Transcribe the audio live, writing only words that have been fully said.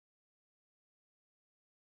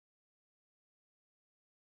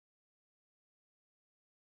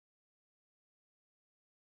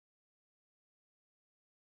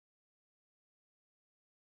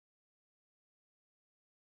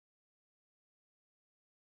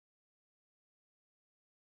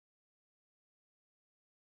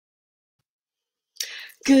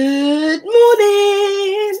Good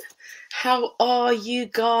morning. How are you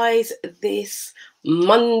guys this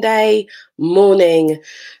Monday morning?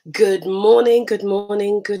 Good morning, good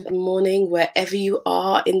morning, good morning, wherever you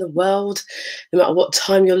are in the world, no matter what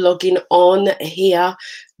time you're logging on here.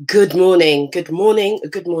 Good morning, good morning,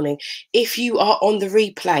 good morning. If you are on the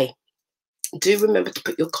replay, do remember to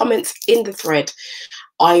put your comments in the thread.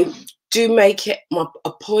 I do make it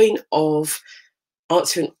a point of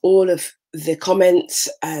answering all of the comments,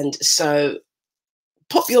 and so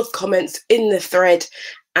pop your comments in the thread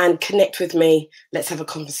and connect with me. Let's have a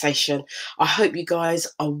conversation. I hope you guys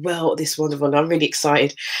are well this wonderful. I'm really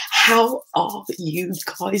excited. How are you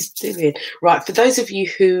guys doing? Right, for those of you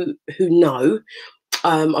who know,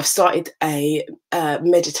 I've started a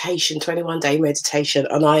meditation, 21-day meditation,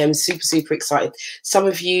 and I am super excited. Some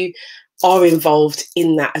of you are involved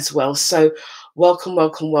in that as well, so welcome.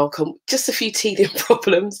 Just a few teething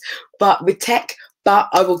problems but with tech, but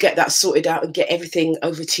I will get that sorted out and get everything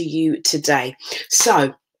over to you today.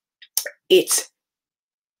 So it's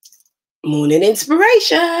morning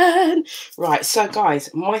inspiration. Right, so guys,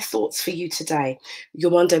 my thoughts for you today,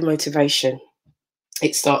 your Monday motivation.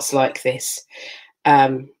 It starts like this.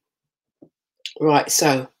 Right,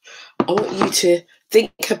 so I want you to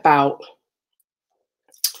think about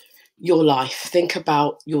your life, think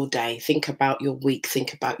about your day, think about your week,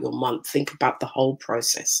 think about your month, think about the whole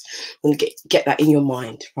process, and get that in your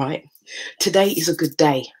mind. Right, today is a good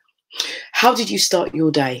day. How did you start your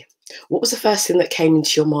day? What was the first thing that came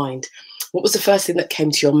into your mind? What was the first thing that came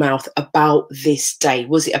to your mouth about this day?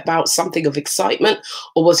 Was it about something of excitement,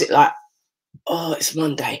 or was it like, oh, it's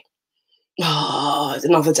Monday, oh, it's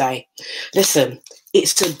another day? Listen,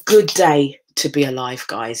 it's a good day to be alive,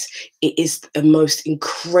 guys. It is the most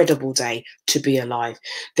incredible day to be alive.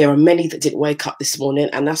 There are many that didn't wake up this morning,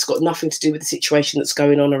 and that's got nothing to do with the situation that's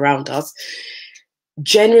going on around us.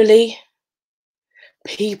 Generally,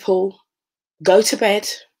 people go to bed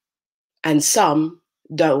and some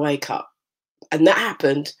don't wake up, and that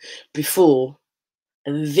happened before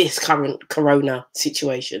this current corona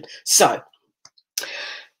situation. So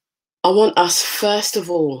I want us, first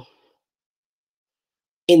of all,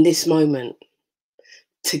 in this moment,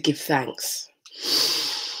 to give thanks.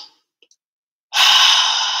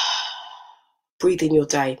 Breathe in your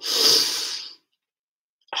day.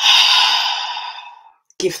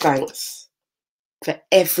 Give thanks for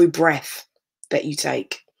every breath that you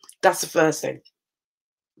take. That's the first thing.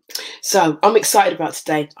 So I'm excited about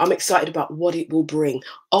today. I'm excited about what it will bring.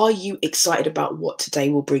 Are you excited about what today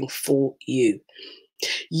will bring for you?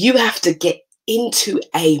 You have to get into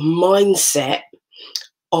a mindset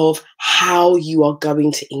of how you are going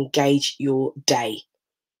to engage your day.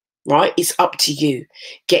 Right? It's up to you.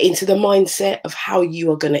 Get into the mindset of how you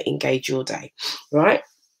are going to engage your day. Right?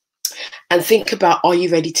 And think about, are you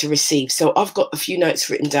ready to receive? So I've got a few notes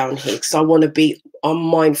written down here because I'm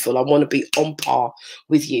mindful. I want to be on par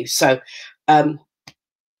with you. So I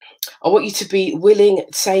want you to be willing,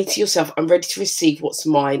 say to yourself, I'm ready to receive what's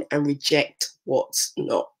mine and reject what's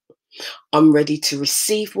not. I'm ready to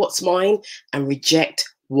receive what's mine and reject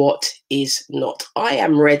what is not. I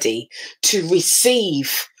am ready to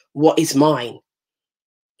receive what is mine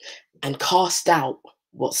and cast out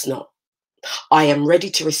what's not. I am ready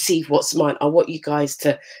to receive what's mine. I want you guys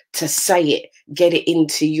to say it, get it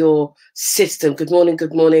into your system. Good morning,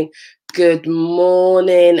 good morning. Good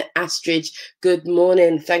morning, Astrid. Good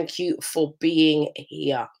morning. Thank you for being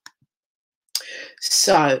here.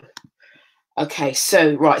 So, okay,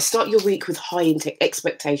 so right, start your week with high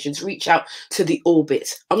expectations. Reach out to the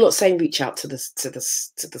orbit. I'm not saying reach out to the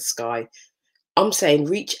sky. I'm saying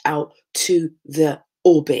reach out to the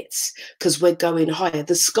orbits, because we're going higher.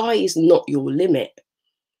 The sky is not your limit.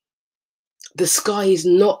 The sky is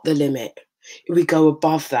not the limit. We go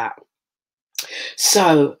above that.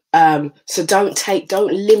 So don't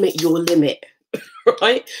limit your limit.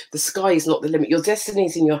 Right? The sky is not the limit. Your destiny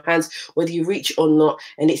is in your hands, whether you reach or not,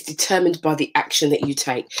 and it's determined by the action that you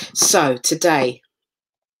take. So today,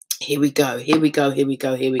 here we go.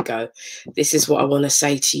 This is what I want to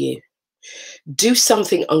say to you. Do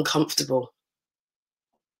something uncomfortable.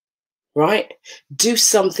 Right? Do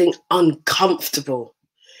something uncomfortable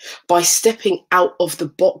by stepping out of the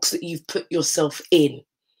box that you've put yourself in.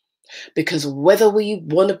 Because whether we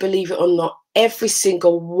want to believe it or not, every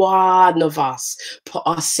single one of us put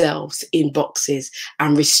ourselves in boxes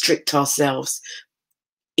and restrict ourselves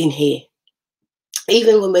in here.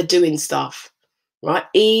 Even when we're doing stuff, right?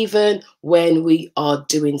 Even when we are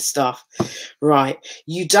doing stuff, right?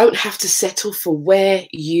 You don't have to settle for where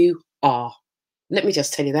you are. Let me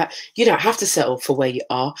just tell you that. You don't have to settle for where you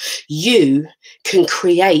are. You can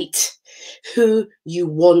create who you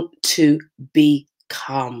want to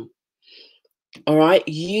become. All right,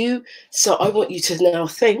 so I want you to now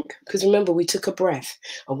think, because remember, we took a breath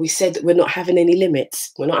and we said that we're not having any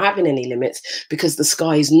limits. We're not having any limits because the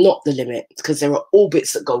sky is not the limit, because there are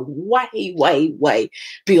orbits that go way, way, way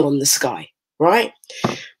beyond the sky, right?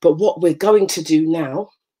 But what we're going to do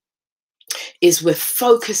now is we're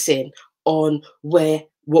focusing on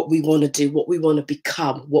what we want to do, what we want to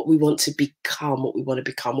become, what we want to become, what we want to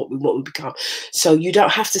become, what we want to become. So you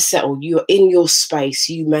don't have to settle. You're in your space.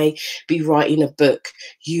 You may be writing a book.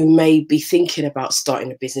 You may be thinking about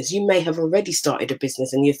starting a business. You may have already started a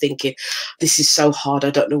business and you're thinking, this is so hard.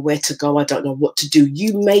 I don't know where to go. I don't know what to do.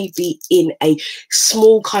 You may be in a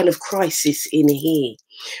small kind of crisis in here.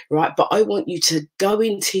 Right, but I want you to go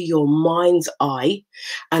into your mind's eye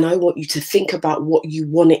and I want you to think about what you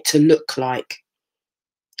want it to look like.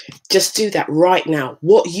 Just do that right now.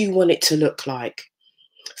 What you want it to look like.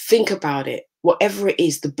 Think about it. Whatever it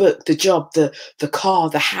is, the book, the job, the car,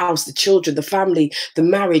 the house, the children, the family, the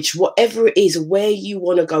marriage, whatever it is, where you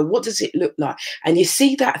want to go, what does it look like? And you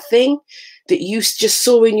see that thing that you just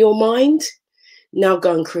saw in your mind? Now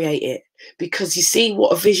go and create it. Because you see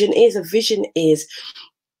what a vision is? A vision is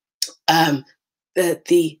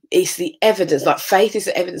it's the evidence. Like faith is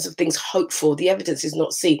the evidence of things hoped for. The evidence is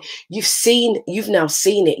not seen. You've now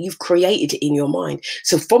seen it. You've created it in your mind.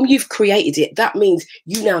 So from you've created it, that means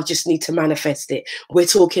you now just need to manifest it. We're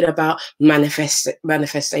talking about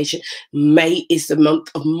manifestation. May is the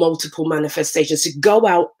month of multiple manifestations. So go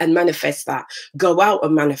out and manifest that. Go out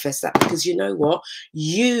and manifest that, because you know what?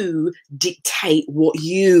 You dictate what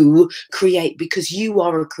you create, because you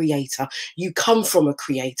are a creator. You come from a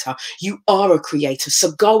creator. You are a creator.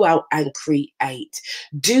 So go out and create.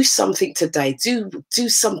 Do something today. Do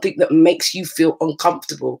something that makes you feel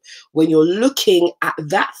uncomfortable. When you're looking at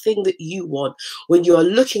that thing that you want, when you're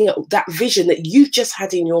looking at that vision that you've just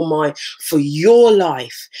had in your mind for your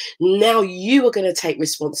life, now you are going to take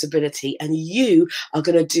responsibility and you are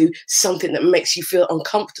going to do something that makes you feel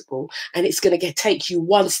uncomfortable, and it's going to take you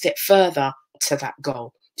one step further to that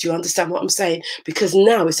goal. Do you understand what I'm saying? Because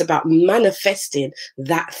now it's about manifesting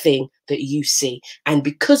that thing that you see. And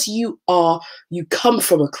because you come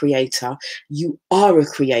from a creator, you are a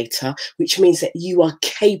creator, which means that you are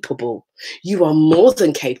capable. You are more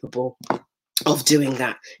than capable of doing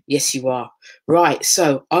that. Yes, you are. Right.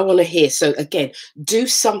 So I want to hear. So again, do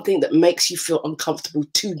something that makes you feel uncomfortable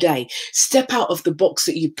today. Step out of the box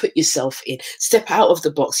that you put yourself in. Step out of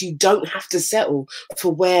the box. You don't have to settle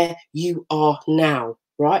for where you are now.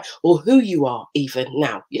 Right? Or who you are even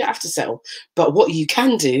now. You don't have to settle. But what you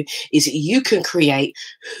can do is you can create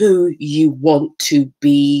who you want to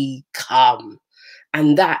become.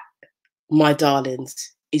 And that, my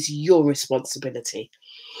darlings, is your responsibility.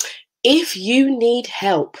 If you need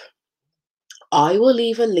help, I will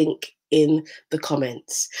leave a link in the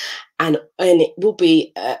comments, and it will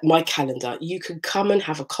be my calendar. You can come and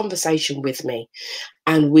have a conversation with me,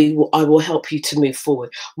 and I will help you to move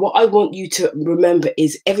forward. What I want you to remember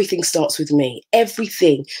is everything starts with me.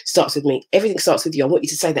 Everything starts with me. Everything starts with you. I want you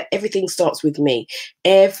to say that everything starts with me.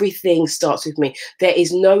 Everything starts with me. There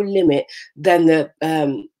is no limit than the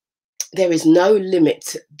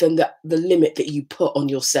limit that you put on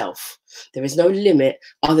yourself. There is no limit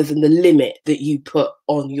other than the limit that you put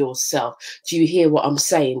on yourself. Do you hear what I'm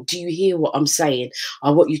saying? Do you hear what I'm saying?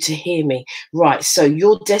 I want you to hear me. Right. So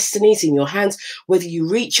your destiny is in your hands. Whether you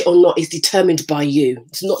reach or not is determined by you.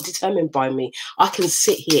 It's not determined by me. I can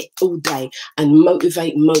sit here all day and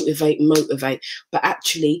motivate. But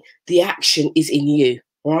actually, the action is in you.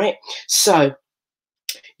 Right. So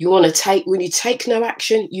when you take no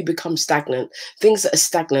action, you become stagnant. Things that are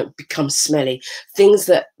stagnant become smelly. Things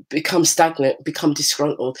that become stagnant become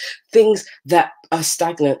disgruntled. Things that are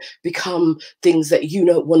stagnant become things that you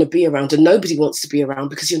don't want to be around, and nobody wants to be around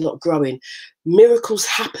because you're not growing. Miracles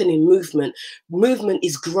happen in movement. Movement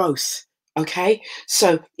is growth. Okay,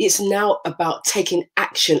 so it's now about taking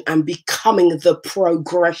action and becoming the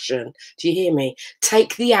progression. Do you hear me?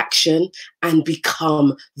 Take the action and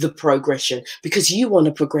become the progression, because you want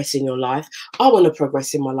to progress in your life. I want to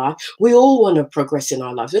progress in my life. We all want to progress in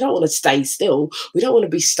our lives. We don't want to stay still. We don't want to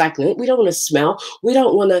be stagnant. We don't want to smell. We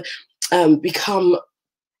don't want to become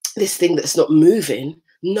this thing that's not moving.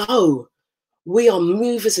 No. We are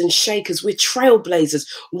movers and shakers. We're trailblazers.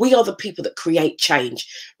 We are the people that create change,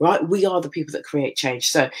 right? We are the people that create change.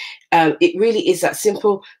 So it really is that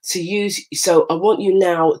simple to use. So I want you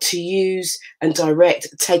now to use and direct,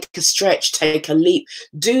 take a stretch, take a leap,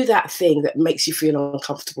 do that thing that makes you feel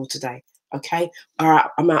uncomfortable today. Okay. All right.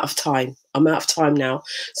 I'm out of time. I'm out of time now.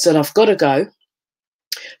 So I've got to go.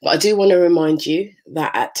 But I do want to remind you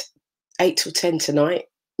that at 8 till 10 tonight.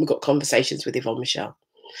 We've got Conversations with Yvonne Michelle.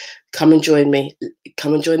 Come and join me.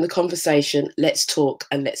 Come and join the conversation. Let's talk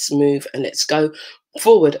and let's move and let's go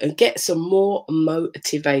forward and get some more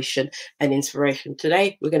motivation and inspiration.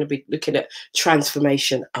 Today, we're going to be looking at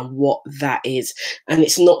transformation and what that is. And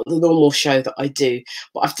it's not the normal show that I do,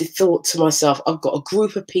 but I've thought to myself, I've got a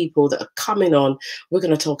group of people that are coming on. We're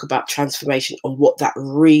going to talk about transformation and what that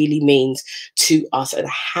really means to us and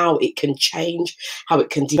how it can change, how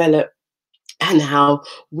it can develop, and how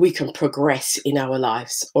we can progress in our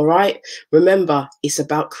lives. All right. Remember, it's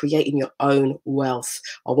about creating your own wealth.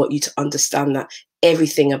 I want you to understand that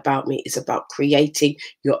everything about me is about creating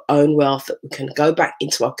your own wealth, that we can go back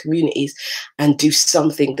into our communities and do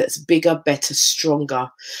something that's bigger, better, stronger,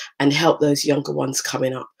 and help those younger ones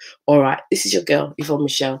coming up. All right. This is your girl, Yvonne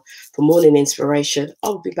Michelle, for Morning Inspiration.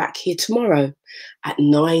 I'll be back here tomorrow at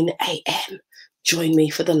 9 a.m. Join me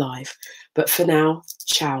for the live. But for now,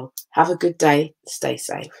 ciao. Have a good day. Stay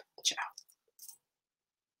safe.